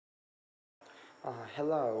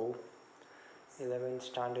Hello, 11th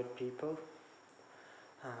standard people.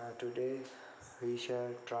 Today we shall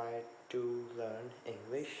try to learn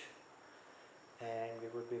English and we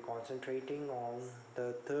would be concentrating on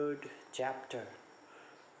the third chapter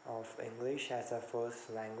of English as a first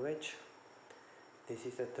language. This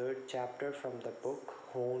is the third chapter from the book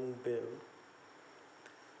Hornbill,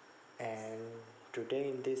 and today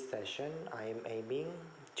in this session I am aiming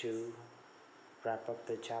to wrap up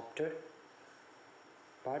the chapter,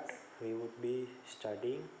 but we would be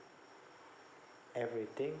studying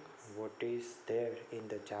everything what is there in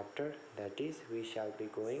the chapter. That is, we shall be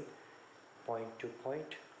going point to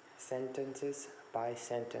point, sentences by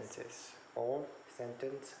sentences, or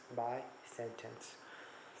sentence by sentence.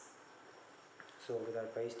 So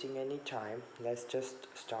without wasting any time, let's just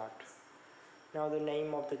start. Now the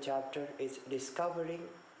name of the chapter is Discovering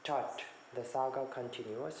Tut. The Saga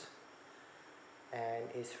continues and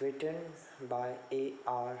is written by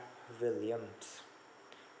A.R. Williams.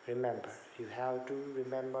 Remember, you have to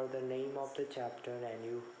remember the name of the chapter and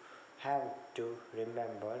you have to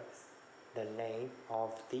remember the name of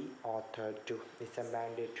the author too. It's a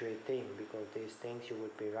mandatory thing because these things you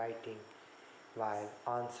would be writing while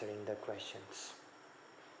answering the questions.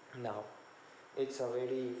 Now, it's a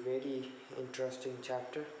very interesting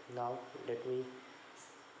chapter. Now, let me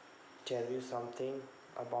tell you something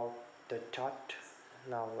about the Tut.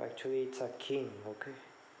 Now, actually, it's a king, okay?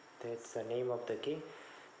 That's the name of the king.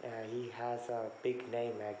 He has a big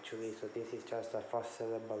name actually, so this is just the first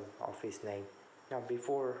syllable of his name. Now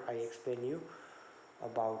before I explain you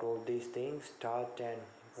about all these things, start and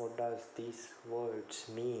what does these words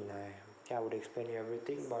mean, I would explain you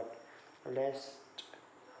everything, but let's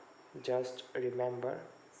just remember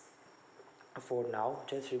for now,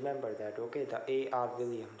 just remember that, okay, the A.R.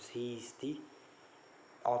 Williams, he is the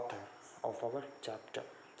author of our chapter.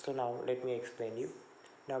 So now let me explain you.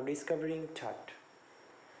 Now discovering Tut.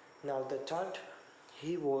 Now the Tut,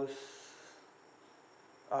 he was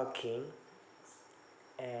a king,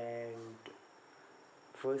 and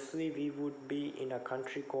firstly we would be in a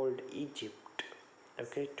country called Egypt,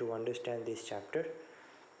 okay, to understand this chapter,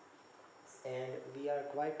 and we are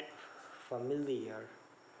quite familiar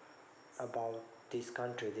about this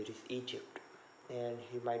country, that is Egypt, and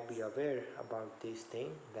you might be aware about this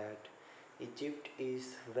thing that Egypt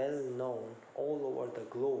is well known all over the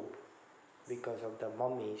globe because of the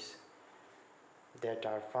mummies that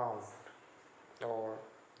are found, or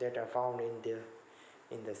that are found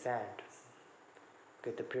in the sand.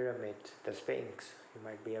 Okay, the pyramids, the Sphinx, you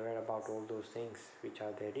might be aware about all those things which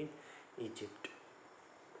are there in Egypt.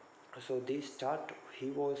 So this Tut, he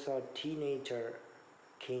was a teenager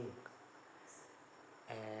king,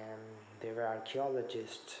 and there were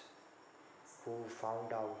archaeologists who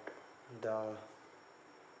found out the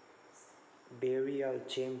burial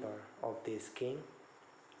chamber of this king,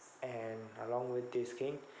 and along with this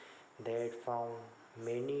king they had found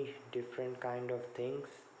many different kind of things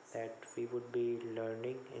that we would be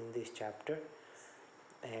learning in this chapter,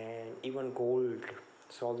 and even gold,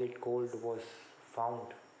 solid gold was found.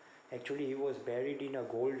 Actually he was buried in a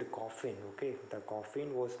gold coffin, okay, the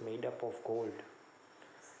coffin was made up of gold.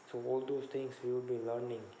 So all those things we will be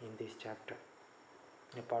learning in this chapter.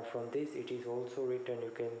 Apart from this, it is also written,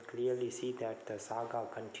 you can clearly see that the saga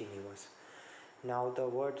continues. Now the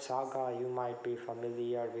word saga, you might be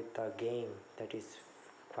familiar with a game that is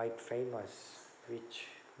quite famous, which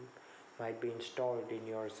might be installed in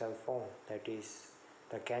your cell phone, that is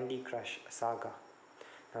the Candy Crush Saga.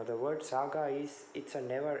 Now the word saga is, it's a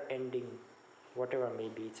never ending, whatever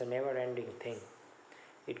maybe, it's a never ending thing.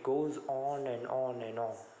 It goes on and on and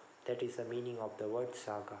on. That is the meaning of the word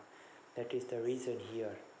saga. That is the reason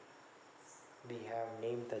here we have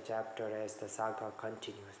named the chapter as the saga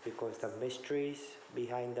continues, because the mysteries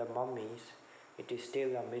behind the mummies, it is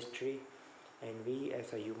still a mystery, and we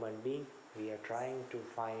as a human being, we are trying to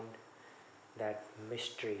find that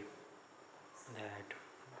mystery, that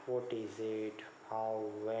what is it, how,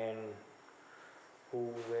 when,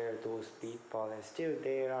 who were those people, and still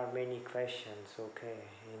there are many questions, okay,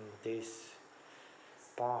 in this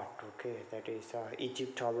part, okay, that is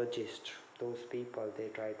Egyptologist, those people, they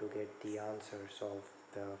try to get the answers of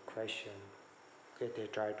the question, okay, they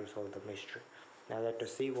try to solve the mystery. Now let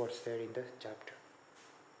us see what's there in the chapter.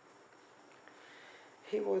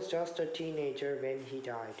 He was just a teenager when he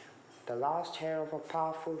died, the last heir of a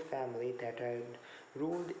powerful family that had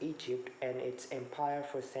ruled Egypt and its empire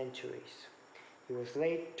for centuries. He was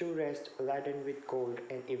laid to rest laden with gold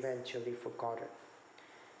and eventually forgotten.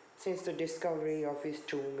 Since the discovery of his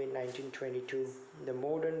tomb in 1922, the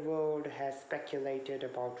modern world has speculated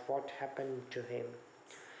about what happened to him.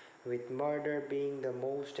 with murder being the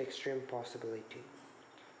most extreme possibility.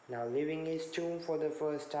 Now leaving his tomb for the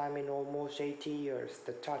first time in almost 80 years,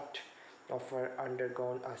 the Tut offer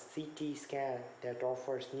undergone a CT scan that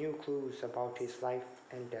offers new clues about his life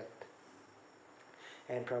and death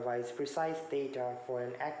and provides precise data for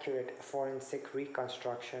an accurate forensic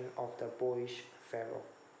reconstruction of the boyish pharaoh.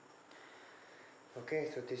 Okay,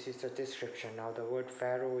 so this is the description. Now the word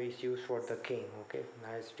pharaoh is used for the king. Okay,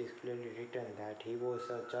 now it is clearly written that he was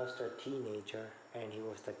just a teenager and he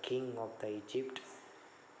was the king of the Egypt.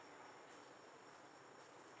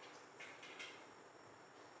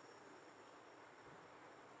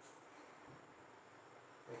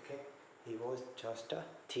 Okay, he was just a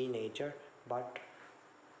teenager, but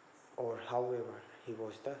or however, he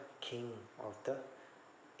was the king of the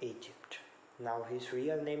Egypt. Now his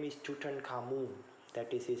real name is Tutankhamun.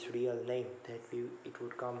 That is his real name. It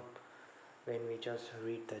would come when we just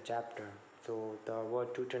read the chapter. So the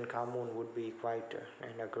word Tutankhamun would be quite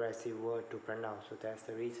an aggressive word to pronounce. So that's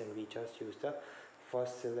the reason we just use the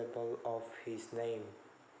first syllable of his name,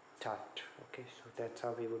 Tut. Okay, so that's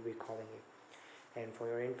how we would be calling it. And for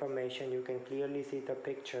your information, you can clearly see the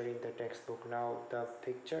picture in the textbook. Now the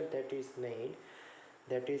picture that is made,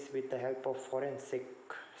 that is with the help of forensic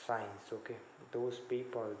science. Okay, those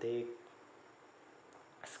people, they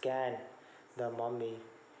scan the mummy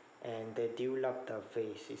and they develop the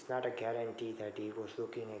face. It's not a guarantee that he was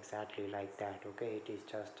looking exactly like that. Okay, it is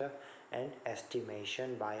just an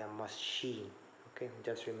estimation by a machine. Okay,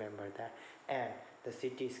 just remember that. And the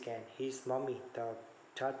CT scan, his mummy, the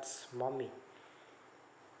Tut's mummy,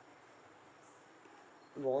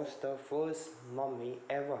 was the first mummy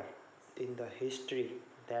ever in the history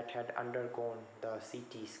that had undergone the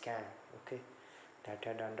CT scan. Okay, that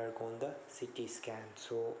had undergone the CT scan.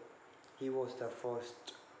 So he was the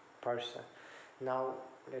first person. Now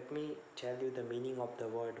let me tell you the meaning of the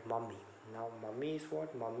word mummy. Now mummy is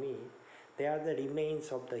what? Mummy, they are the remains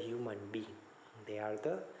of the human being. They are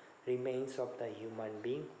the remains of the human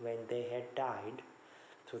being when they had died.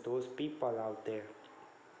 So those people out there,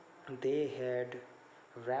 they had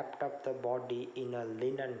wrapped up the body in a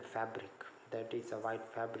linen fabric. That is a white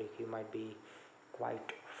fabric. You might be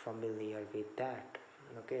quite familiar with that.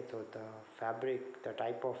 Okay, so the fabric, the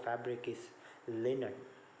type of fabric is linen.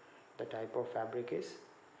 The type of fabric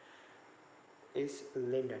is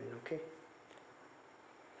linen. Okay,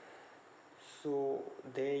 so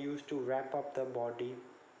they used to wrap up the body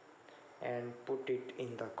and put it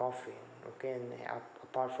in the coffin. Okay, and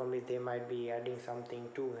apart from it, they might be adding something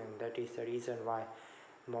too, and that is the reason why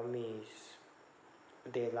mummies,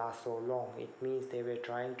 they last so long. It means they were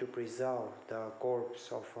trying to preserve the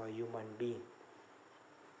corpse of a human being.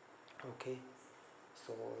 Okay,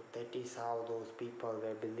 so that is how those people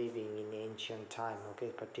were believing in ancient time.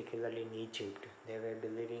 Okay, particularly in Egypt, they were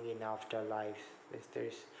believing in afterlife.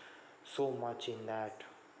 There's so much in that.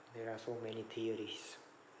 There are so many theories.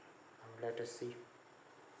 Let us see.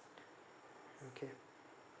 Okay,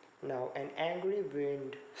 now an angry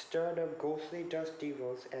wind stirred up ghostly dust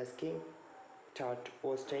devils as King Tut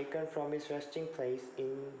was taken from his resting place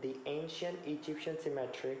in the ancient Egyptian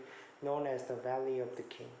cemetery known as the Valley of the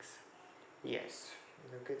Kings. Yes,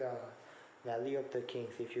 look at the Valley of the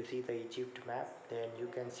Kings. If you see the Egypt map, then you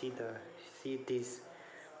can see this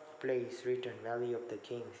place written Valley of the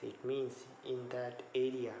Kings. It means in that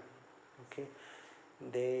area. Okay,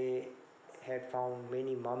 they had found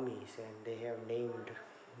many mummies and they have named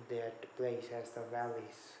that place as the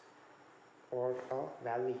valleys or a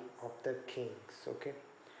Valley of the Kings. Okay,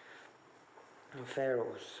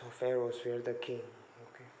 pharaohs were the king.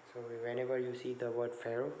 Okay, so whenever you see the word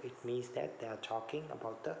pharaoh, it means that they are talking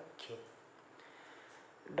about the king.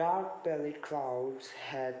 Dark bellied clouds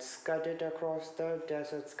had scudded across the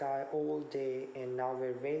desert sky all day and now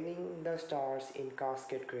were veiling the stars in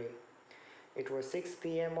casket grey. It was 6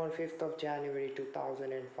 p.m. on 5th of January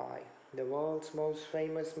 2005. The world's most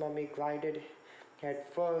famous mummy glided head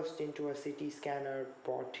first into a CT scanner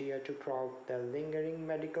brought here to probe the lingering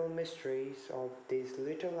medical mysteries of this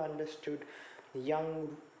little understood young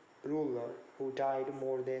ruler who died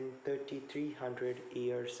more than 3300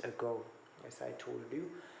 years ago. As I told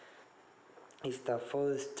you, is the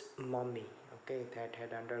first mummy, okay, that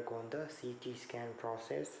had undergone the CT scan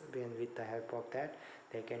process. When with the help of that,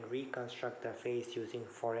 they can reconstruct the face using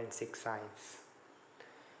forensic science.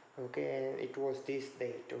 Okay, and it was this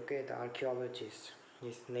date. Okay, the archaeologist,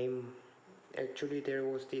 his name, actually there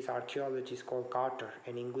was this archaeologist called Carter,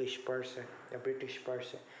 an English person, a British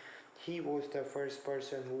person. He was the first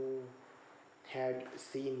person who had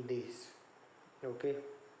seen this. Okay,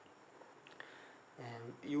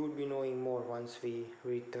 and you would be knowing more once we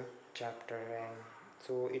read the chapter and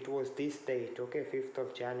So it was this date, okay, 5th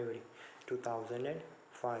of January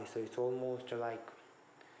 2005. So it's almost like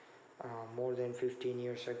more than 15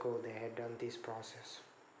 years ago they had done this process.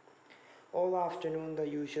 All afternoon, the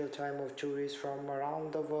usual time of tourists from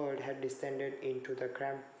around the world had descended into the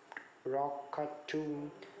cramped rock-cut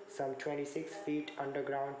tomb some 26 feet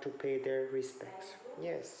underground to pay their respects.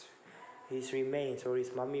 Yes, his remains or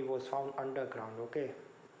his mummy was found underground, okay?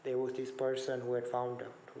 There was this person who had found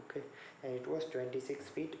out, okay? And it was 26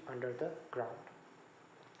 feet under the ground.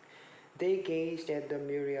 They gazed at the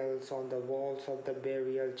murals on the walls of the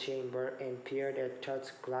burial chamber and peered at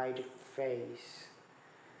Tut's glide face.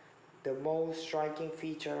 The most striking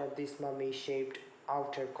feature of this mummy-shaped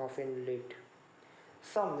outer coffin lid.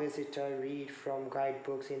 Some visitors read from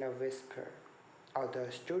guidebooks in a whisper.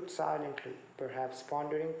 Others stood silently, perhaps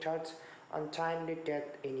pondering Tut's untimely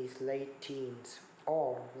death in his late teens,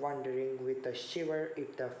 or wondering with a shiver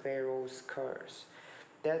if the Pharaoh's curse,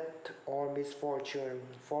 death or misfortune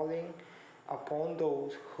falling upon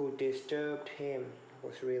those who disturbed him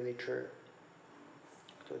was really true.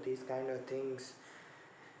 So these kind of things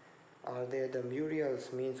are there. The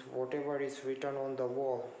murals means whatever is written on the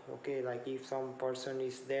wall, okay, like if some person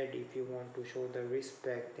is dead, if you want to show the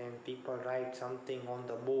respect and people write something on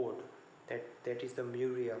the board, that is the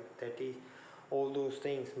mural. That is all those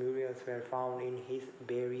things. Murals were found in his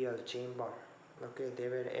burial chamber, okay, they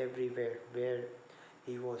were everywhere where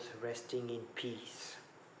he was resting in peace.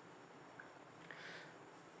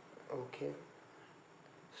 Okay,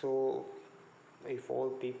 so if all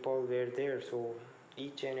people were there, so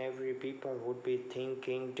each and every people would be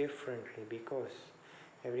thinking differently, because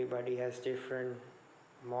everybody has different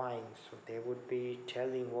minds, so they would be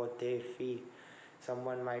telling what they feel.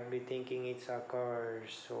 Someone might be thinking it's a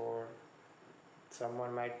curse, or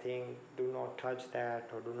someone might think do not touch that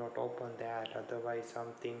or do not open that, otherwise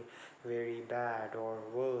something very bad or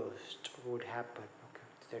worst would happen. Okay,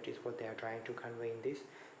 that is what they are trying to convey in this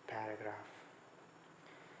paragraph.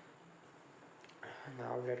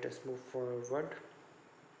 Now let us move forward.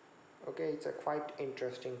 Okay, it's a quite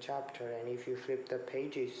interesting chapter, and if you flip the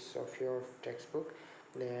pages of your textbook,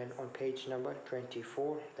 then on page number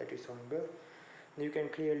 24, that is on bill, you can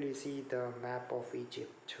clearly see the map of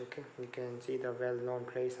Egypt. Okay, you can see the well-known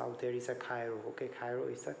place out there is a Cairo. Okay, Cairo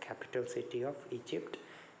is the capital city of Egypt,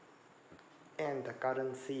 and the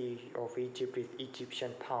currency of Egypt is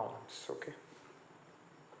Egyptian pounds. Okay,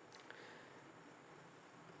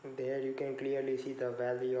 there you can clearly see the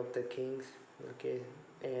Valley of the Kings. Okay,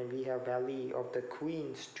 and we have Valley of the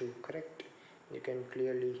Queens too, correct? You can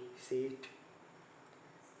clearly see it.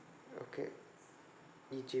 Okay,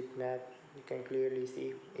 Egypt map, you can clearly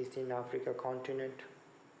see it's in Africa continent.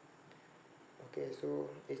 Okay, so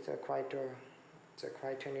it's a quite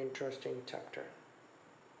an interesting chapter.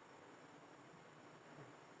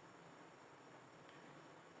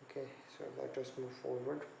 Okay, so let us move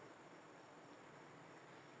forward.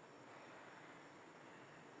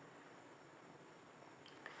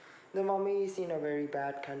 The mummy is in a very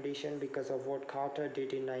bad condition because of what Carter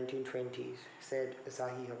did in 1920s, said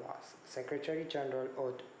Zahi Hawass, Secretary General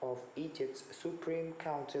of Egypt's Supreme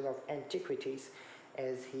Council of Antiquities,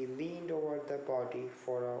 as he leaned over the body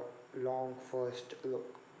for a long first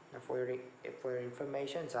look. Now for your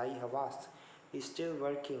information, Zahi Hawass is still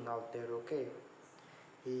working out there, okay?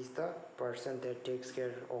 He is the person that takes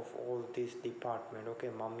care of all this department,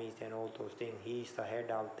 okay, mummies and all those things. He is the head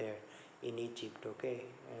out there in Egypt, okay,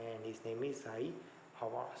 and his name is Zahi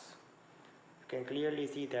Hawass. You can clearly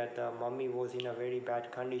see that the mummy was in a very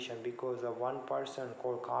bad condition because of one person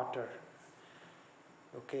called Carter.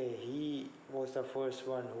 Okay, he was the first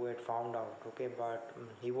one who had found out, okay, but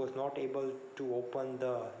he was not able to open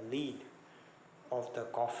the lid of the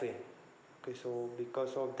coffin. Okay, so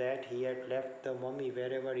because of that he had left the mummy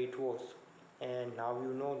wherever it was, and now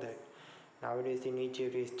you know that nowadays in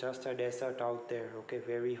Egypt it's just a desert out there, okay,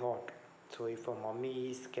 very hot. So if a mummy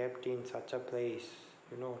is kept in such a place,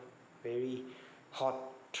 very hot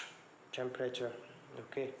temperature,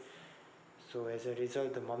 okay, so as a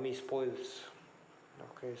result the mummy spoils.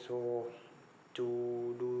 Okay, so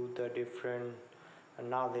to do the different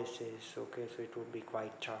analysis, okay, so it would be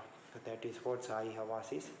quite tough. So that is what Zahi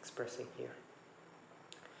Hawass is expressing here.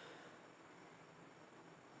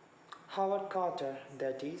 Howard Carter,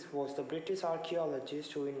 that is, was the British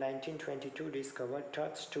archaeologist who in 1922 discovered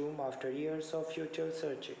Tut's tomb after years of futile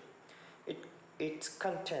searching. Its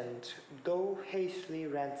contents, though hastily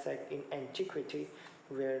ransacked in antiquity,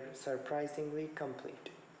 were surprisingly complete.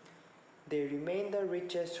 They remain the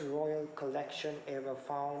richest royal collection ever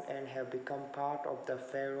found and have become part of the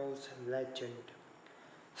pharaoh's legend.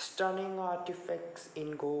 Stunning artifacts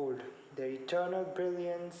in gold, their eternal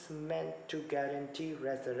brilliance meant to guarantee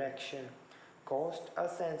resurrection, caused a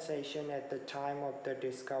sensation at the time of the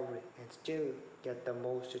discovery and still get the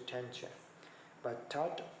most attention. But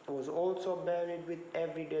Tut was also buried with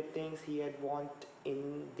everyday things he had wanted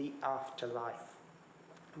in the afterlife: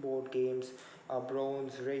 board games, a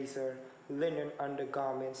bronze razor, linen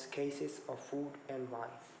undergarments, cases of food and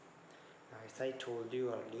wine. Now, as I told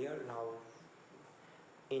you earlier, now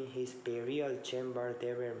in his burial chamber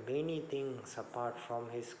there were many things apart from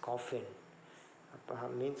his coffin.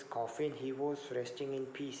 Means coffin, he was resting in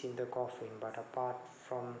peace in the coffin, but apart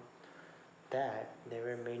from that there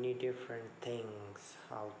were many different things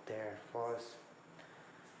out there. First,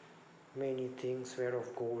 many things were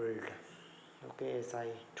of gold. Okay, as I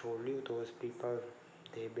told you, those people,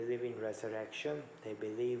 they believe in resurrection, they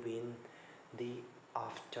believe in the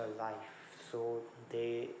afterlife. So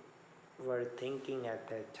they were thinking at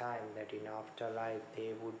that time that in afterlife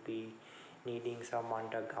they would be needing some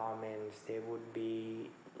undergarments, they would be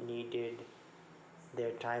needed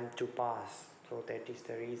their time to pass. So that is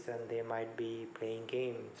the reason they might be playing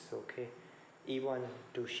games. Okay, even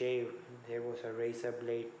to shave there was a razor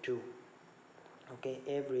blade too. Okay,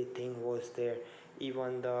 everything was there,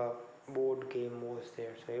 even the board game was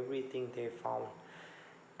there, so everything they found.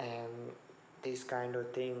 And these kind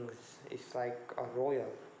of things is like a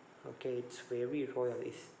royal. Okay, it's very royal.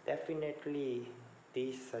 It's definitely,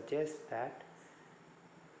 this suggests that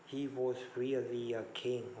he was really a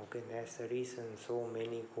king. Okay, that's the reason so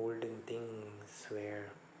many golden things were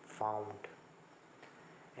found.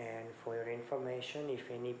 And for your information, if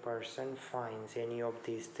any person finds any of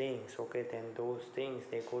these things, okay, then those things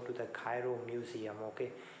they go to the Cairo museum.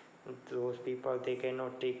 Okay, those people, they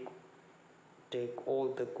cannot take all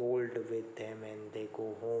the gold with them and they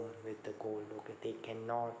go home with the gold. Okay, they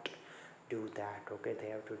cannot do that. Okay, they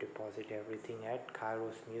have to deposit everything at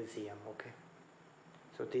Cairo's museum. Okay,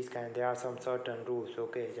 so this kind, there are some certain rules.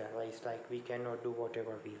 Okay, it's like we cannot do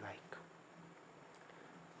whatever we like.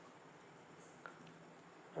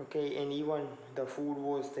 Okay, and even the food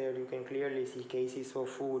was there, you can clearly see cases of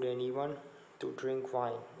food, and even to drink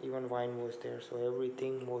wine, even wine was there, so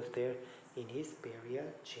everything was there in his burial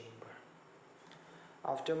chamber.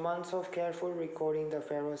 After months of careful recording the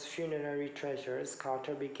pharaoh's funerary treasures,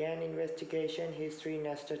 Carter began investigation his three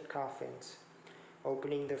nested coffins.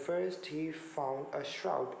 Opening the first, he found a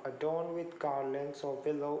shroud adorned with garlands of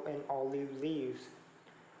willow and olive leaves,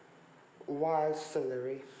 wild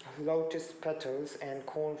celery, lotus petals, and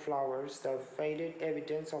cornflowers, the faded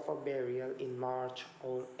evidence of a burial in March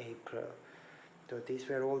or April. So these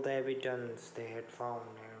were all the evidence they had found,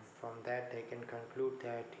 and from that they can conclude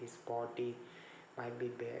that his body might be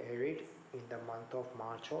buried in the month of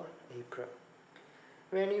March or April.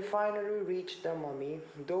 When he finally reached the mummy,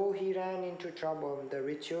 though he ran into trouble, the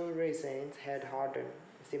ritual resins had hardened,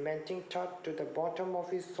 cementing Tut to the bottom of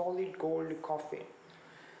his solid gold coffin.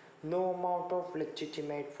 No amount of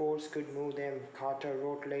legitimate force could move them, Carter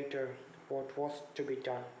wrote later. What was to be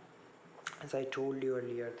done? As I told you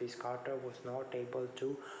earlier, this Carter was not able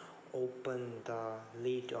to open the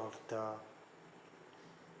lid of the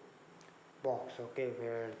box, okay,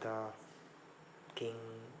 where the King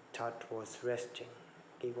Tut was resting.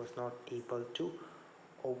 He was not able to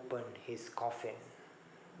open his coffin.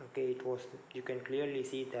 Okay, it was, you can clearly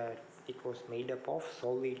see that it was made up of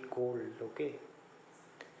solid gold. Okay,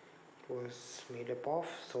 it was made up of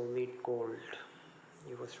solid gold.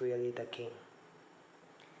 He was really the king.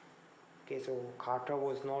 Okay, so Carter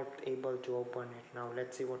was not able to open it. Now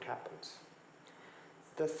let's see what happens.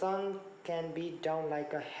 The sun can beat down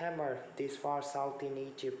like a hammer this far south in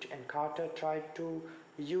Egypt, and Carter tried to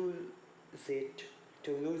use it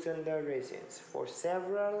to loosen the resins. For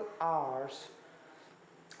several hours,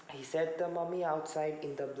 he set the mummy outside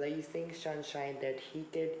in the blazing sunshine that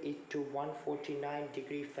heated it to 149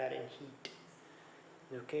 degrees Fahrenheit.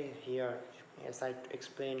 Okay, here, as I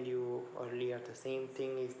explained you earlier, the same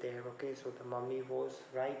thing is there. Okay, so the mummy was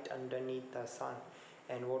right underneath the sun,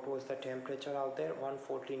 and what was the temperature out there?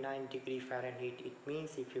 149 degrees Fahrenheit. It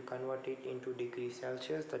means if you convert it into degrees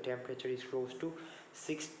Celsius, the temperature is close to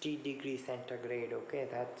 60 degrees centigrade. Okay,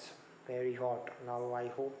 that's very hot. Now I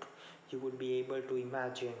hope you would be able to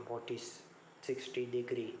imagine what is 60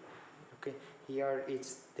 degree. Okay, here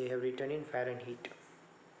it's, they have written in Fahrenheit.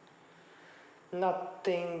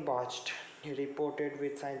 Nothing budged. He reported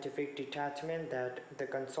with scientific detachment that the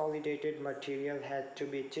consolidated material had to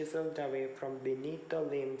be chiseled away from beneath the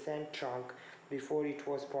limbs and trunk before it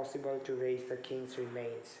was possible to raise the king's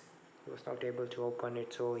remains. He was not able to open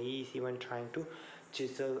it, so he is even trying to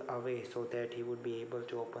chisel away so that he would be able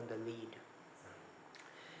to open the lid.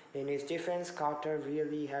 In his defense, Carter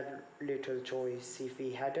really had little choice. If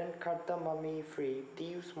he hadn't cut the mummy free,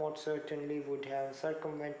 thieves most certainly would have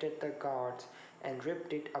circumvented the guards and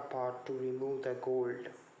ripped it apart to remove the gold.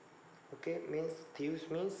 Okay, means thieves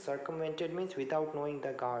means circumvented means without knowing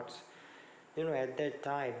the guards. At that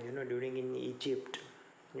time, during in Egypt,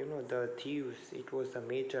 the thieves, it was a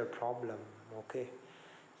major problem. Okay,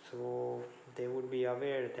 so they would be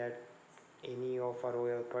aware that any of a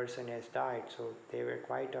royal person has died, so they were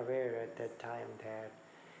quite aware at that time that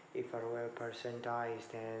if a royal person dies,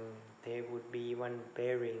 then they would be even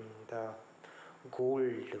bearing the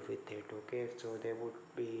gold with it. Okay, so they would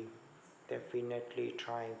be definitely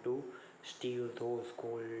trying to steal those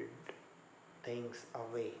gold things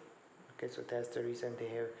away. Okay, so that's the reason they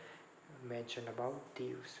have mentioned about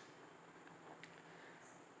thieves.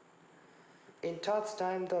 In Tut's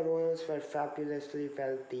time, the royals were fabulously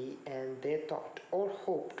wealthy and they thought or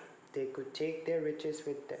hoped they could take their riches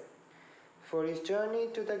with them. For his journey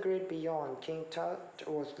to the great beyond, King Tut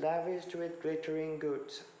was lavished with glittering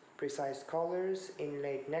goods, precise collars,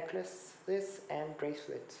 inlaid necklaces and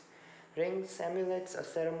bracelets, rings, amulets, a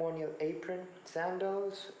ceremonial apron,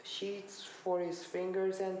 sandals, sheaths for his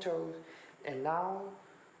fingers and toes, and now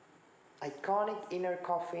iconic inner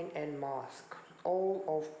coffin and mask, all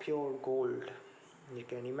of pure gold. You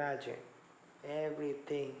can imagine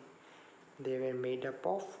everything they were made up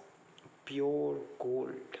of pure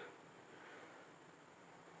gold.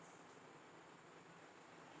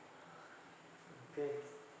 Okay,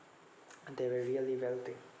 they were really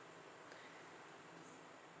wealthy.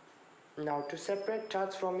 Now, to separate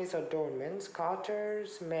Tut from his adornments,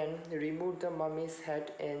 Carter's men removed the mummy's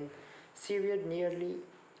head and severed nearly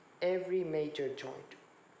every major joint.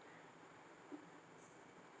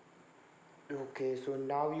 Okay, so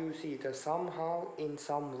now you see that somehow, in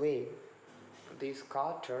some way, this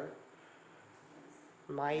Carter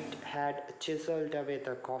might had chiseled away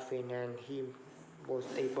the coffin and he was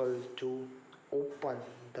able to open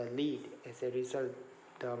the lid. As a result,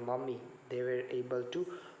 the mummy, they were able to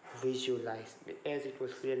visualize, as it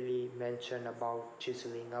was clearly mentioned about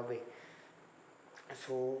chiseling away.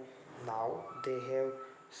 So now they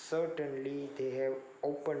have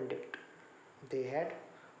opened it. They had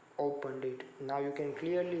opened it. Now you can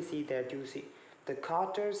clearly see that. You see the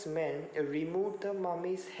Carter's men removed the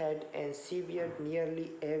mummy's head and severed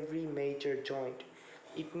nearly every major joint.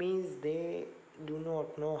 It means they do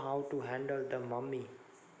not know how to handle the mummy.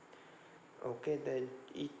 Okay, then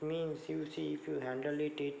it means, you see, if you handle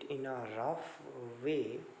it in a rough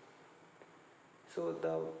way, so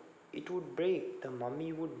it would break, the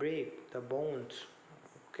mummy would break, the bones.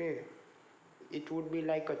 Okay, it would be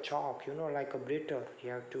like a chalk, like a brittle. You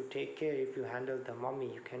have to take care if you handle the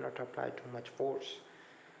mummy. You cannot apply too much force.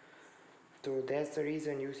 So that's the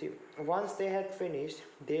reason, you see. Once they had finished,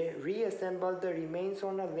 they reassembled the remains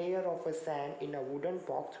on a layer of a sand in a wooden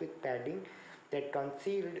box with padding that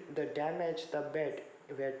concealed the damage the bed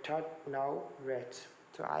where Tut now rests.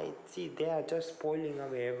 So I see they are just spoiling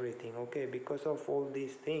away everything, okay, because of all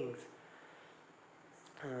these things.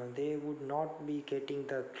 They would not be getting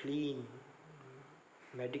the clean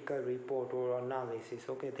medical report or analysis,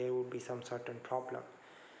 okay, there would be some certain problem.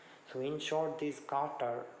 So in short, this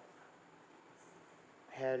Carter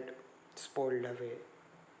had spoiled away,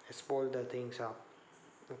 spoiled the things up,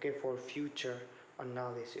 okay, for future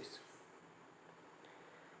analysis.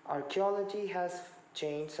 Archaeology has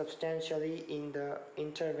changed substantially in the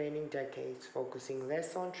intervening decades, focusing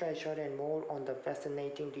less on treasure and more on the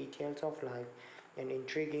fascinating details of life and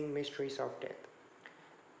intriguing mysteries of death.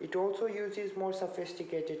 It also uses more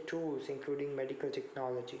sophisticated tools, including medical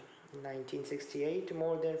technology. In 1968,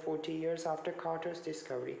 more than 40 years after Carter's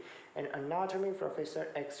discovery, an anatomy professor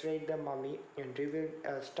x-rayed the mummy and revealed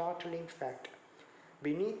a startling fact.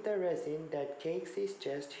 Beneath the resin that cakes his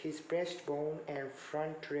chest, his breastbone and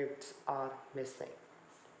front ribs are missing.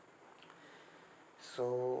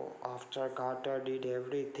 So after Carter did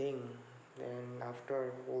everything, then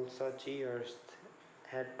after all such years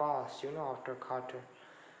had passed, after Carter,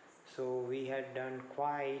 so we had done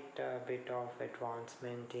quite a bit of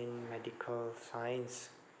advancement in medical science.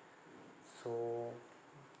 So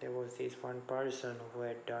there was this one person who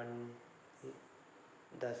had done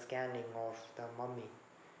the scanning of the mummy.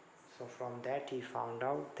 So from that he found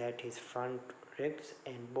out that his front ribs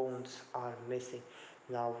and bones are missing.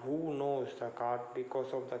 Now who knows, the cart,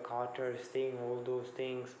 because of the Carter's thing, all those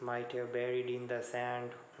things might have buried in the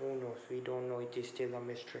sand. Who knows? We don't know. It is still a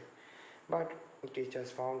mystery. But it is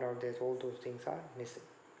just found out that all those things are missing.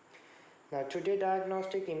 Now, today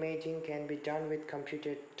diagnostic imaging can be done with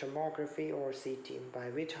computed tomography or CT, by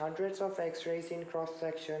which hundreds of X-rays in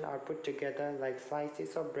cross-section are put together like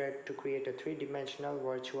slices of bread to create a three-dimensional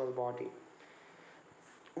virtual body.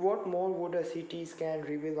 What more would a CT scan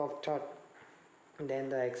reveal of thought than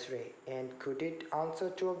the X-ray? And could it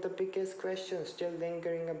answer two of the biggest questions still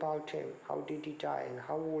lingering about him? How did he die and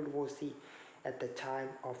how old was he at the time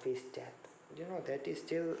of his death? That is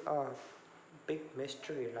still a big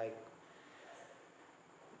mystery, like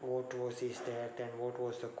what was his death and what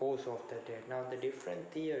was the cause of the death. Now the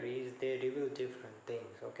different theories, they reveal different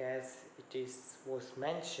things. Okay, as it was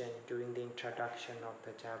mentioned during the introduction of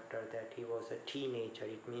the chapter that he was a teenager,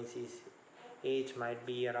 it means his age might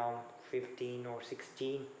be around 15 or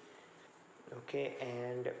 16. Okay,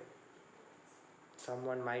 and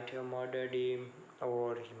someone might have murdered him,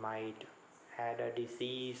 or he might had a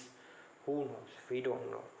disease. Who knows? We don't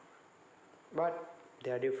know. But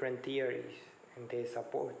there are different theories and they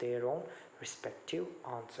support their own respective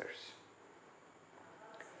answers.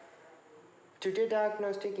 Today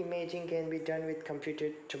diagnostic imaging can be done with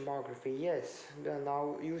computed tomography. Yes,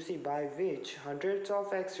 now you see, by which hundreds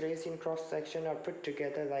of X-rays in cross-section are put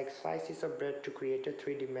together like slices of bread to create a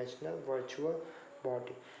three-dimensional virtual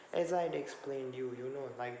body. As I had explained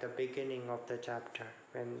like the beginning of the chapter,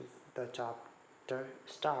 when the chapter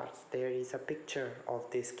starts, there is a picture of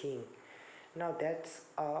this king. Now that's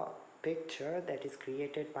a picture that is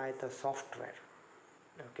created by the software,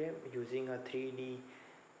 okay, using a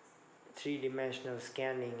three-dimensional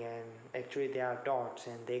scanning, and actually there are dots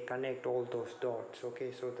and they connect all those dots.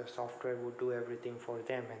 Okay, so the software would do everything for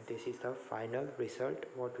them, and this is the final result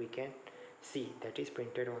what we can see that is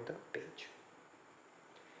printed on the page.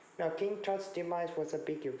 Now, King Tut's demise was a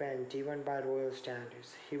big event even by royal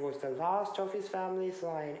standards. He was the last of his family's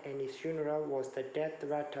line and his funeral was the death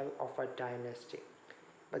rattle of a dynasty.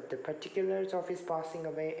 But the particulars of his passing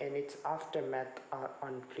away and its aftermath are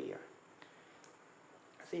unclear.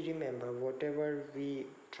 See, remember, whatever we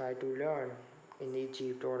try to learn in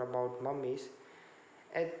Egypt or about mummies,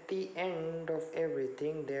 at the end of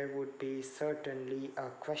everything there would be certainly a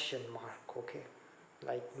question mark, okay?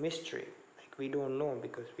 Like mystery. Like we don't know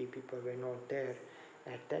because we people were not there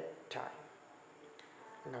at that time.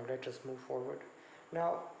 Now let us move forward.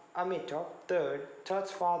 Now, Amitabh,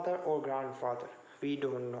 Third's father or grandfather, we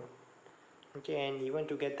don't know. Okay, and even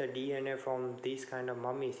to get the DNA from these kind of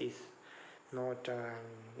mummies is not an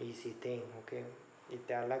easy thing. Okay, if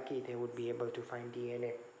they are lucky, they would be able to find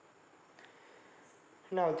DNA.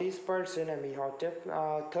 Now, this person, Amenhotep,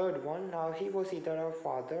 third one, now he was either a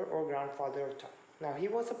father or grandfather of Tut. Now, he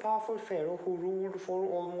was a powerful pharaoh who ruled for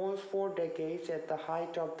almost 4 decades at the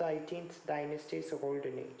height of the 18th dynasty's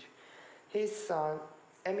golden age. His son,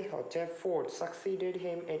 Amenhotep IV, succeeded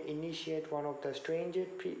him and initiated one of the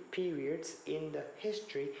strangest periods in the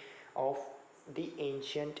history of the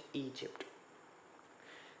ancient Egypt.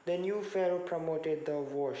 The new pharaoh promoted the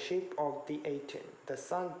worship of the Aten. The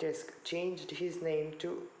sun disk changed his name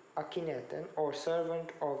to Akhenaten, or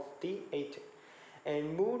servant of the Aten,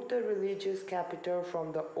 and moved the religious capital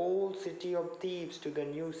from the old city of Thebes to the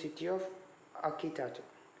new city of Akhetaten.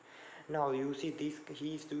 Now you see this,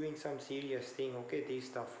 he's doing some serious thing. Okay, this is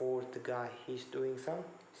the fourth guy. He's doing some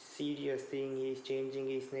serious thing. He's changing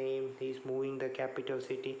his name. He's moving the capital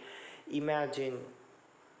city. Imagine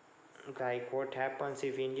like what happens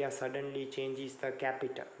if India suddenly changes the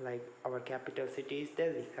capital. Like our capital city is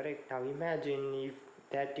Delhi, correct? Now imagine if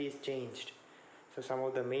that is changed. So some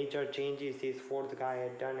of the major changes this fourth guy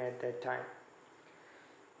had done at that time.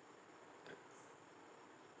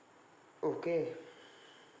 Okay.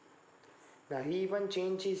 Now he even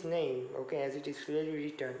changed his name, okay, as it is clearly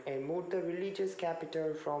written, and moved the religious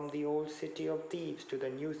capital from the old city of Thebes to the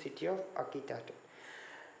new city of Akhetaten,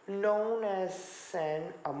 known as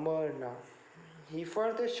an Amarna. He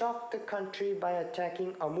further shocked the country by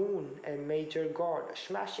attacking Amun, a major god,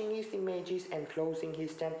 smashing his images and closing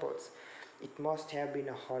his temples. It must have been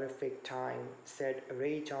a horrific time, said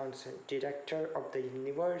Ray Johnson, director of the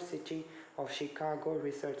University of Chicago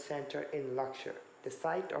Research Center in Luxor, the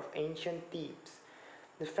site of ancient Thebes.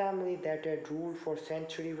 The family that had ruled for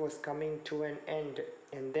centuries was coming to an end,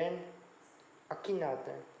 and then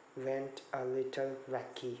Akhenaten went a little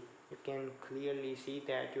wacky. You can clearly see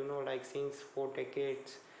that, like since 4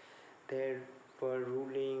 decades they were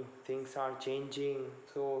ruling, things are changing.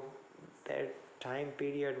 So that time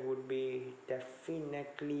period would be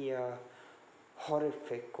definitely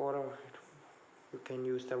horrific, or you can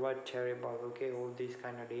use the word terrible. Okay, all these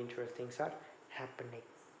kind of dangerous things are happening.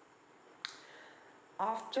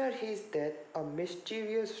 After his death, a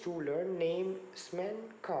mysterious ruler named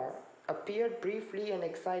Smenkhar appeared briefly and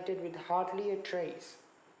excited with hardly a trace.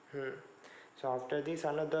 Hmm. So after this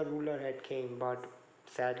another ruler had came, but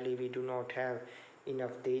sadly we do not have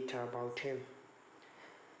enough data about him.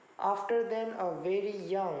 After then a very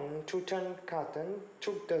young Tutankhaten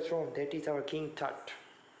took the throne. That is our King Tut.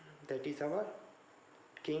 That is our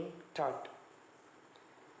King Tut.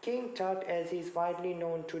 King Tut, as he is widely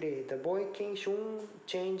known today, the boy king soon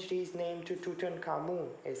changed his name to Tutankhamun.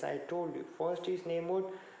 As I told you, first his name was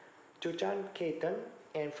Tutankhaten,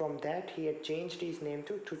 and from that he had changed his name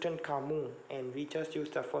to Tutankhamun, and we just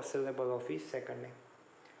used the first syllable of his second name.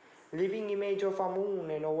 Living image of Amun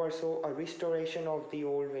and oversaw a restoration of the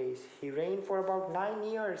old ways. He reigned for about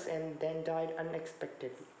 9 years and then died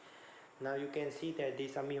unexpectedly. Now you can see that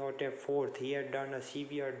this Amenhotep IV, he had done a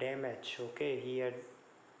severe damage. Okay, he had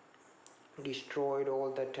destroyed all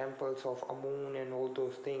the temples of Amun and all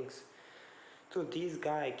those things. So this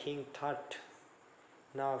guy, King Tut,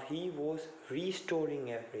 now he was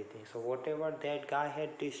restoring everything. So whatever that guy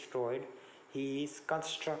had destroyed, he is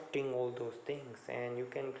constructing all those things, and you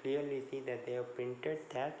can clearly see that they have printed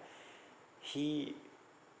that he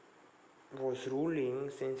was ruling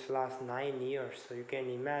since last 9 years. So you can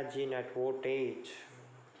imagine at what age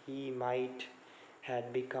he might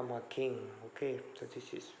had become a king. Okay, so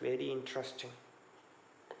this is very interesting.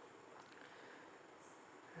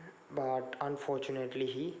 But unfortunately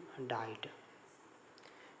he died.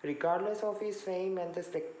 Regardless of his fame and the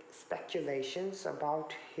speculations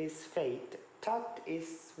about his fate, Tut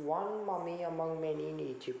is one mummy among many in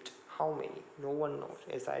Egypt. How many? No one knows.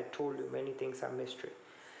 As I told you, many things are mystery.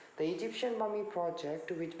 The Egyptian Mummy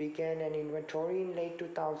Project, which began an inventory in late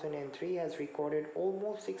 2003, has recorded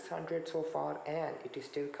almost 600 so far, and it is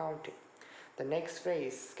still counting. The next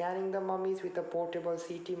phase, scanning the mummies with a portable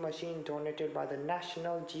CT machine donated by the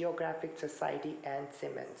National Geographic Society and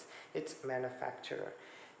Siemens, its manufacturer.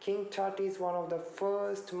 King Tut is one of the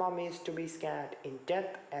first mummies to be scanned, in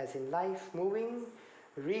death as in life, moving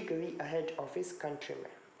regally ahead of his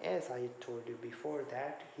countrymen. As I told you before,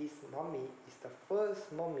 that his mummy is the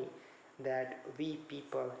first mummy that we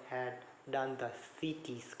people had done the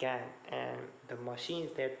CT scan, and the machines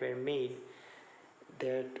that were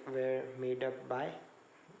made up by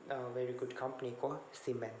a very good company called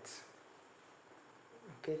Siemens.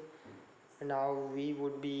 Okay, now we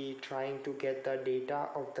would be trying to get the data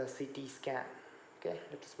of the CT scan. Okay,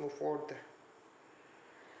 let's move forward.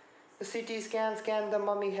 The CT scan scanned the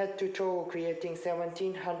mummy head to toe, creating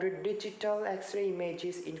 1700 digital X-ray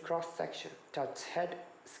images in cross-section. Tut's head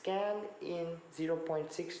scanned in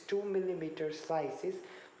 0.62 mm slices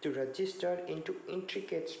to register into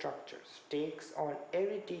intricate structures. Takes on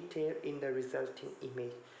every detail in the resulting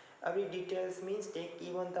image. Every details means take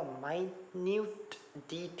even the minute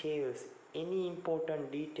details, any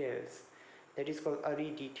important details. That is called array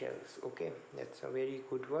details. Okay, that's a very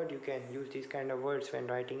good word. You can use these kind of words when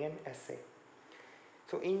writing an essay.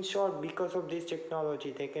 So in short, because of this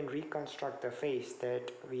technology, they can reconstruct the face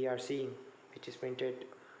that we are seeing, which is printed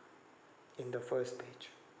in the first page.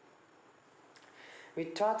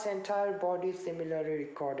 With Tut's entire body similarly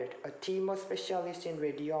recorded, a team of specialists in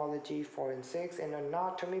radiology, forensics, and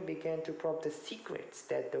anatomy began to probe the secrets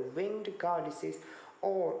that the winged goddesses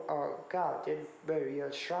or a guarded burial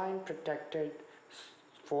shrine protected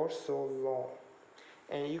for so long.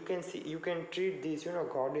 And you can treat these,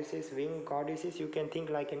 goddesses, winged goddesses, you can think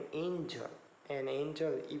like an angel.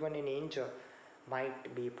 Even an angel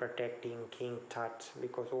might be protecting King Tut,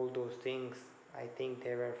 because all those things, I think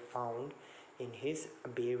they were found in his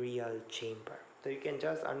burial chamber. So you can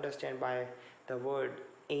just understand by the word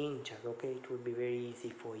angel. Okay, it would be very easy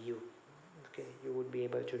for you. Okay, you would be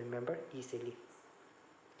able to remember easily.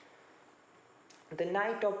 The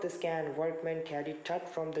night of the scan, workmen carried Tut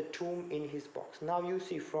from the tomb in his box. Now you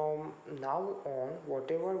see, from now on,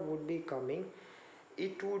 whatever would be coming,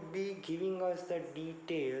 it would be giving us the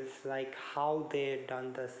details, like how they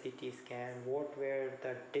done the CT scan, what were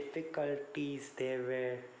the difficulties they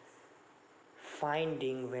were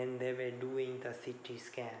finding when they were doing the CT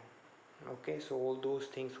scan. Okay, so all those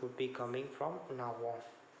things would be coming from now on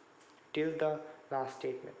till the last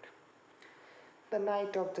statement. The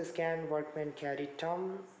night of the scan, workmen carried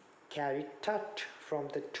Tut from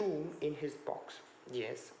the tomb in his box.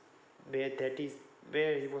 Yes, that is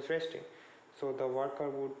where he was resting. So the worker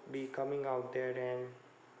would be coming out there and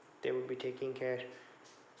they would be taking care.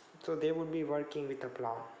 So they would be working with a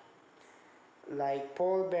plow. Like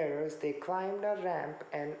pallbearers, they climbed a ramp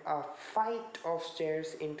and a flight of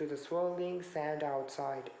stairs into the swirling sand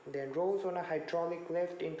outside, then rose on a hydraulic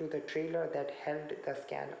lift into the trailer that held the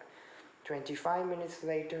scanner. 25 minutes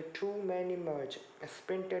later, two men emerged,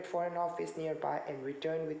 sprinted for an office nearby, and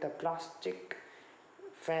returned with a plastic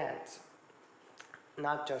fans.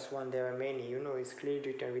 Not just one, there were many. It's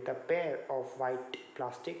clearly written with a pair of white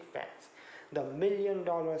plastic fans. The $1 million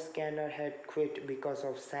scanner had quit because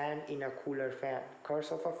of sand in a cooler fan.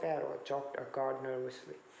 Curse of a pharaoh, joked a guard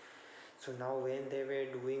nervously. So now, when they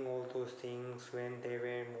were doing all those things, when they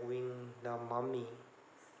were moving the mummy,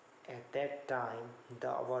 at that time,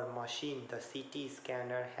 our machine, the CT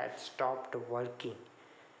scanner, had stopped working.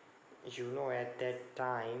 At that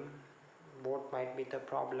time, what might be the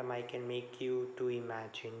problem? I can make you to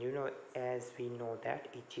imagine. As we know that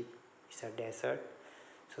Egypt is a desert,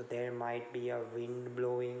 so there might be a wind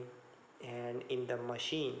blowing, and in the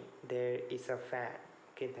machine there is a fan.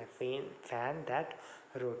 Okay, the fan that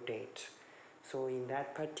rotates. So in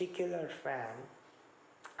that particular fan,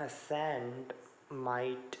 a sand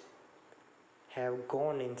might have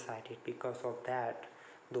gone inside it. Because of that,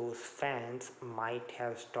 those fans might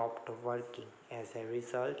have stopped working. As a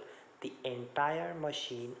result, the entire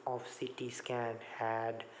machine of CT scan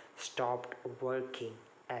had stopped working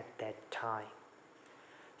at that time.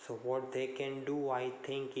 So what they can do, I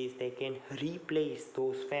think, is they can replace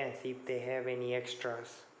those fans if they have any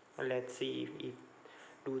extras. Let's see if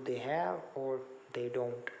do they have or they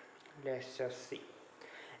don't. Let's just see.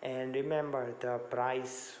 And remember the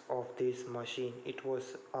price of this machine, it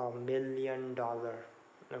was $1 million.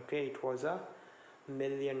 Okay, it was $1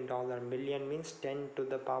 million. Million means 10 to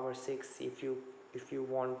the power 6. If you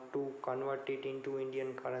want to convert it into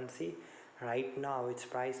Indian currency, right now its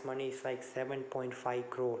price money is like 7.5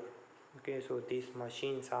 crore. Okay, so these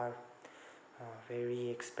machines are very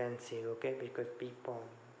expensive. Okay, because people,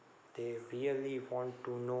 they really want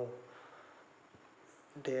to know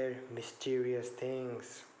their mysterious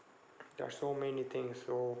things. There are so many things.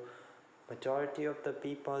 So majority of the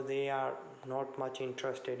people, they are not much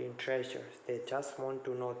interested in treasures. They just want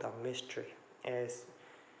to know the mystery, as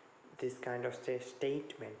this kind of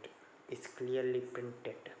statement is clearly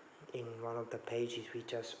printed in one of the pages. We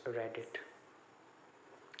just read it.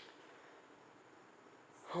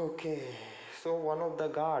 Okay, so one of the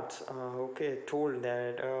guards told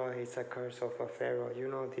that it's a curse of a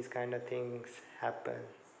pharaoh. These kind of things happen.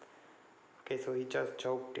 Okay, so he just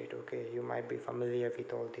joked it. Okay, you might be familiar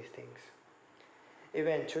with all these things.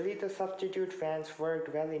 Eventually, the substitute fans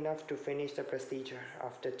worked well enough to finish the procedure.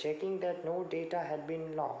 After checking that no data had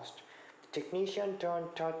been lost, the technician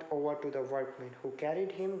turned Tut over to the workman, who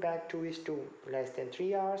carried him back to his tomb. Less than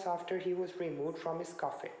 3 hours after he was removed from his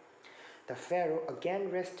coffin, the pharaoh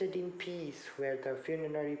again rested in peace where the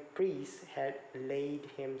funerary priests had laid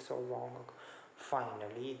him so long ago.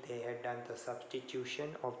 Finally, they had done the substitution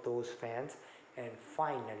of those fans, and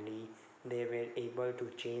finally, they were able to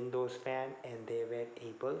change those fans, and they were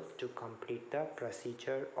able to complete the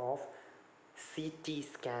procedure of CT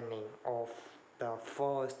scanning of the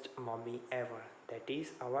first mummy ever, that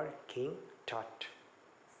is our King Tut.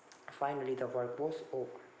 Finally, the work was over.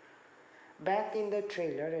 Back in the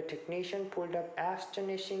trailer, a technician pulled up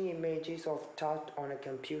astonishing images of Tut on a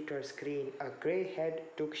computer screen. A grey head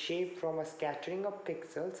took shape from a scattering of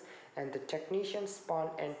pixels, and the technician spun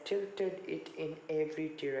and tilted it in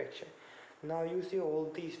every direction. Now you see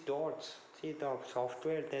all these dots. See the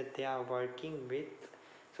software that they are working with.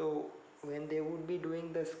 So when they would be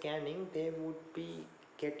doing the scanning, they would be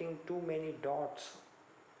getting too many dots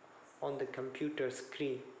on the computer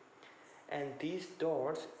screen, and these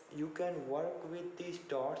dots, you can work with these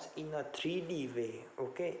dots in a 3D way.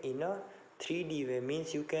 Okay, in a 3D way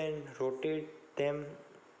means you can rotate them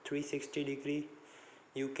 360-degree,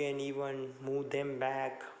 you can even move them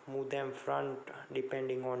back, move them front,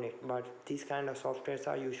 depending on it. But these kind of softwares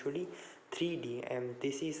are usually 3D, and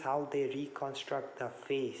this is how they reconstruct the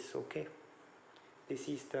face. Okay, this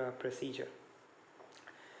is the procedure.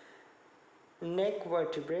 Neck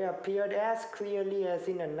vertebrae appeared as clearly as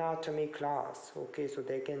in anatomy class. Okay, so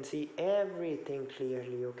they can see everything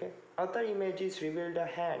clearly. Okay, other images revealed a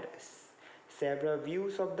hand, several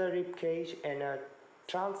views of the rib cage, and a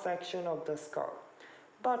transection of the skull.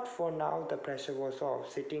 But for now, the pressure was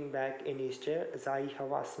off. Sitting back in his chair,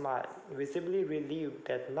 Zaihawa smiled, visibly relieved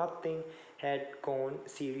that nothing had gone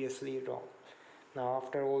seriously wrong. Now,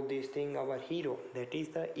 after all these things, our hero, that is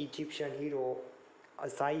the Egyptian hero,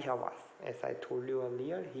 Zaihawa, as I told you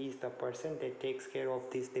earlier, he is the person that takes care of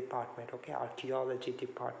this department, okay, archaeology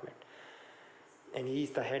department, and he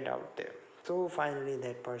is the head out there. So finally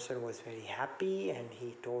that person was very happy, and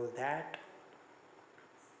he told that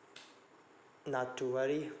not to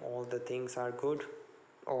worry, all the things are good,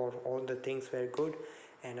 or all the things were good,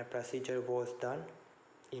 and a procedure was done,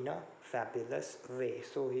 in a fabulous way.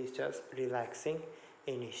 So he's just relaxing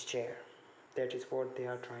in his chair. That is what they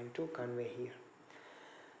are trying to convey here.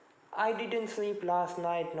 I didn't sleep last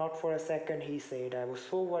night, not for a second, he said. I was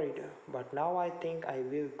so worried, but now I think I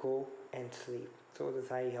will go and sleep. So the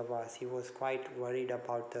Sai Havas, he was quite worried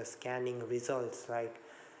about the scanning results, like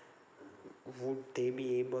would they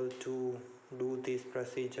be able to do this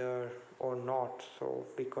procedure or not. So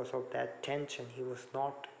because of that tension, he was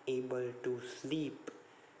not able to sleep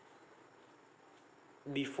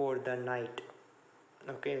before the night.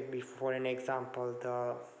 Okay, before an example,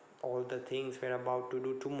 the all the things we're about to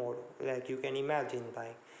do tomorrow, like you can imagine,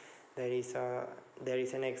 like there is a there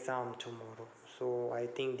is an exam tomorrow, so I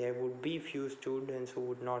think there would be few students who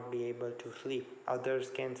would not be able to sleep.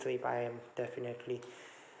 Others can sleep, I am definitely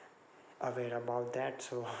aware about that,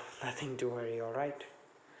 so nothing to worry. All right,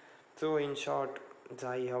 so in short,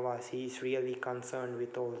 Zai Hawass, he is really concerned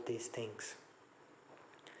with all these things.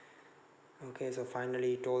 Okay, so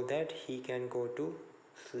finally he told that he can go to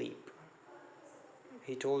sleep,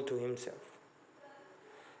 he told to himself.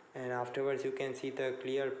 And afterwards you can see the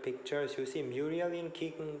clear pictures. You see mural in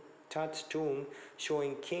King Tut's tomb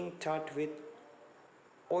showing King Tut with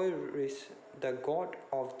Oiris, the god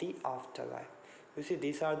of the afterlife. You see,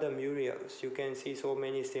 these are the murals. You can see so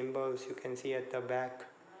many symbols you can see at the back.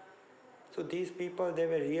 So these people, they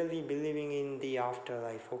were really believing in the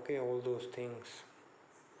afterlife. Okay, all those things.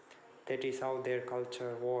 That is how their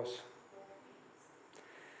culture was.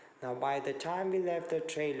 Now by the time we left the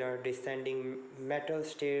trailer, descending metal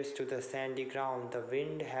stairs to the sandy ground, the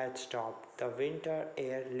wind had stopped. The winter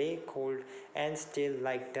air lay cold and still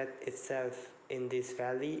like death itself in this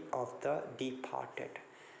valley of the departed.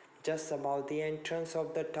 Just above the entrance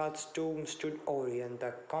of the Tut's tomb stood Orion,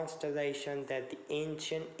 the constellation that the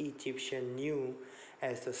ancient Egyptian knew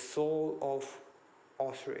as the soul of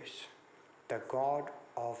Osiris, the god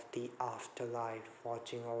of the afterlife,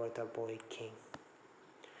 watching over the boy king.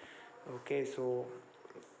 Okay, so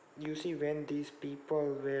you see, when these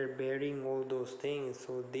people were bearing all those things,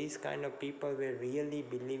 so these kind of people were really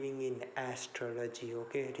believing in astrology.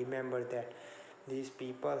 Okay, remember that these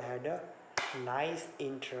people had a nice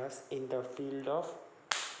interest in the field of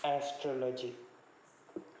astrology,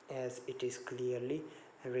 as it is clearly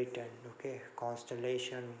written. Okay,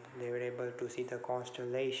 constellation, they were able to see the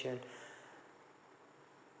constellation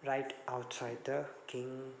right outside the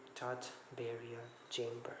King Tut's burial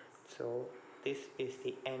chamber. So this is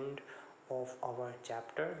the end of our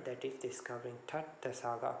chapter, that is discovering Tut. The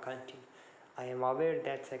saga continues. I am aware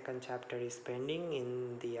that second chapter is pending.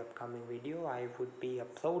 In the upcoming video I would be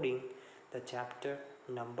uploading the chapter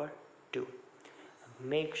number 2.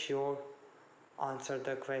 Make sure answer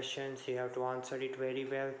the questions. You have to answer it very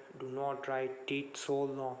well. Do not write it so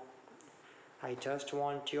long. I just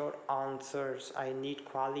want your answers. I need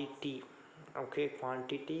quality. Okay,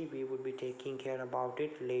 quantity we would be taking care about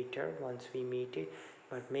it later once we meet it,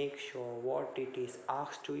 but make sure what it is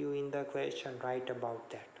asked to you in the question, write about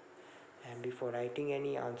that. And before writing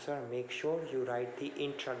any answer, make sure you write the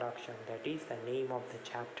introduction, that is the name of the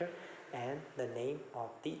chapter and the name of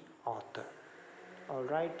the author.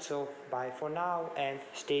 Alright, so bye for now and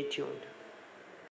stay tuned.